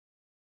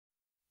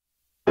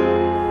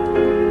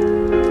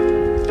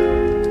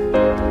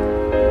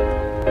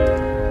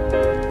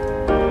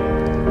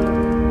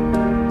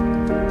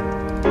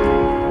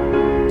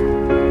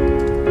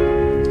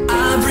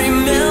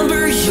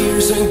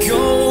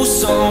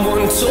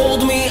Someone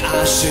told me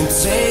I should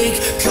take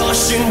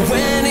caution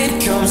when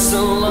it comes to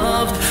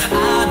love.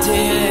 I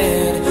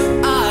did.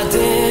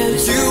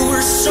 You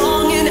were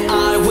strong and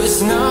I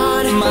was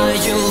not. My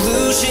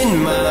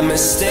illusion, my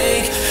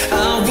mistake.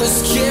 I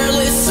was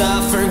careless,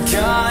 I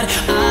forgot.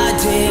 I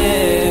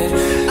did.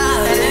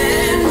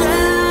 And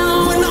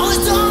now, when all is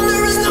done,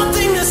 there is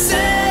nothing to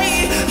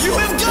say. You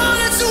have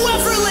gone into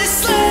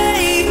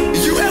effortlessly.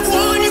 You have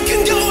won, you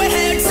can go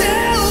ahead,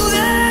 tell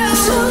them.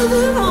 Tell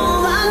them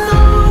all I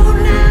know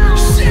now.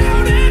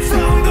 Shout it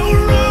from the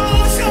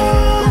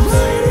rooftops.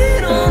 Light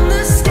it on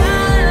the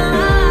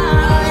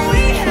skyline. All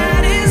we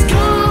had is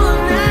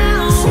gone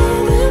now. Tell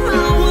them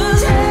I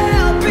was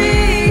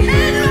happy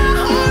and my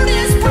heart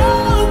is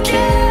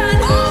broken.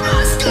 All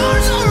my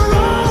scars are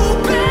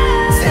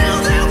open. Tell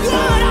them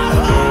what I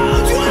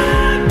hoped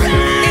would be.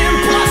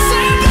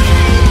 Impossible,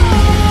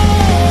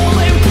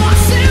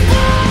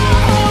 impossible,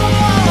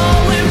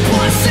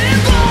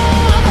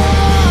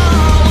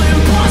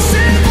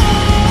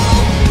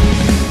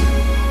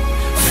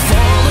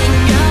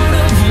 Falling out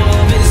of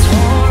love is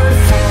hard.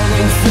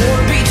 Falling for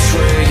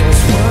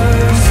betrayal's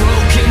worse.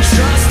 Broken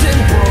trust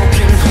and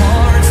broken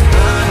hearts.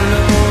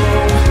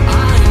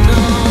 I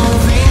know.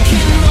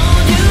 Thinking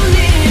all you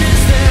need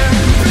is there.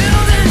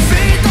 Building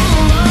faith on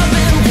love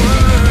and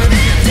word.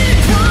 Empty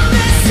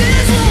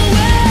promises will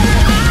wear.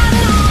 I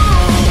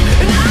know.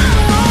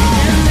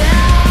 And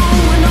now,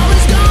 when all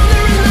is gone,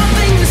 there is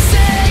nothing to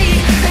say.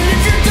 And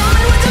if you're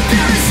done with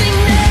embarrassing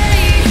me,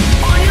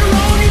 on your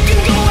own you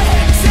can go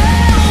ahead,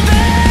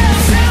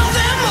 tell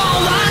them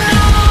all I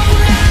know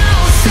now.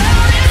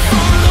 Shout it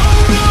from the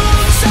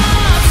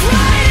rooftops,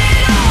 write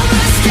it on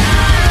the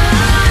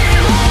skyline.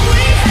 All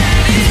we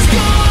had is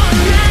gone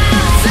now.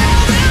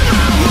 Tell them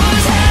I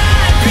was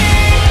happy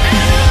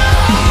and my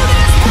heart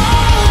is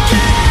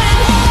broken.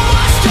 All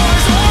my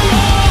scars are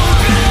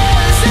open.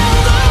 Tell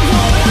them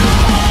what I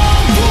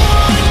hoped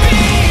would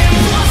be.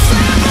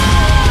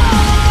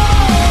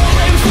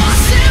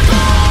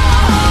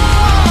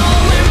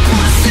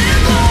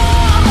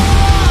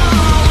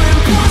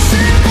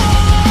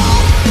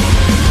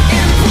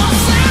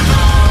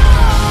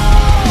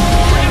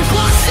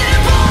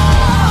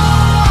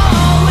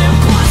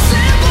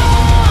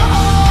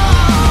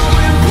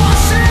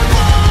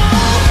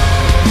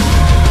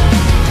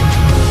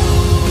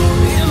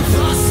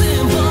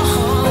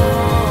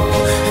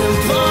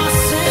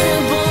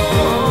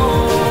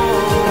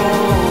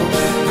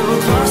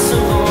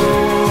 Impossible,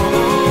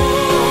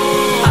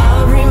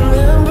 I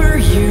remember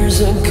years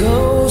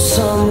ago,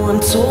 someone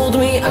told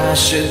me I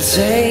should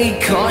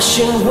take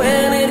caution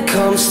when it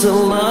comes to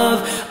love.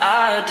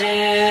 I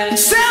did.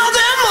 Tell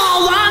them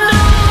all I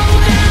know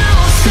now.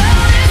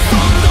 Shout it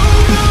from the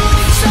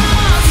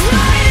rooftops,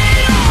 write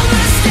it on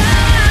the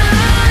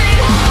skyline.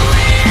 All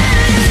we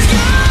had is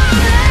gone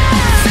now.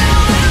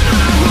 Tell them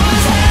I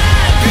was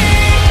happy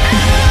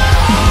and my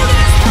heart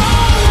is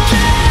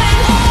broken.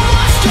 All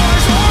my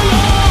scars are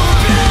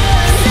open.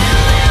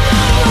 Tell them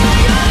all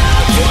I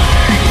hoped would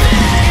be.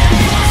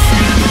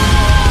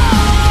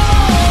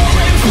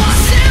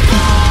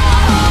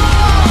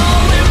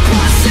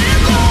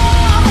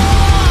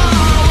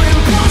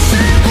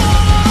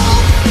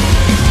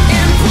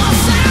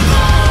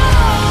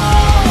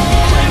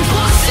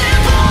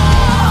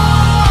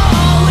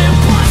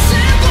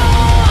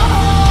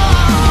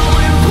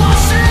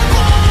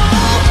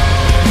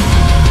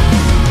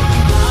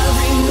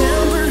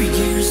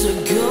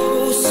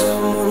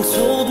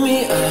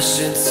 I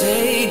should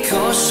take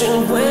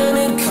caution when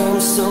it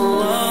comes to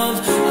love.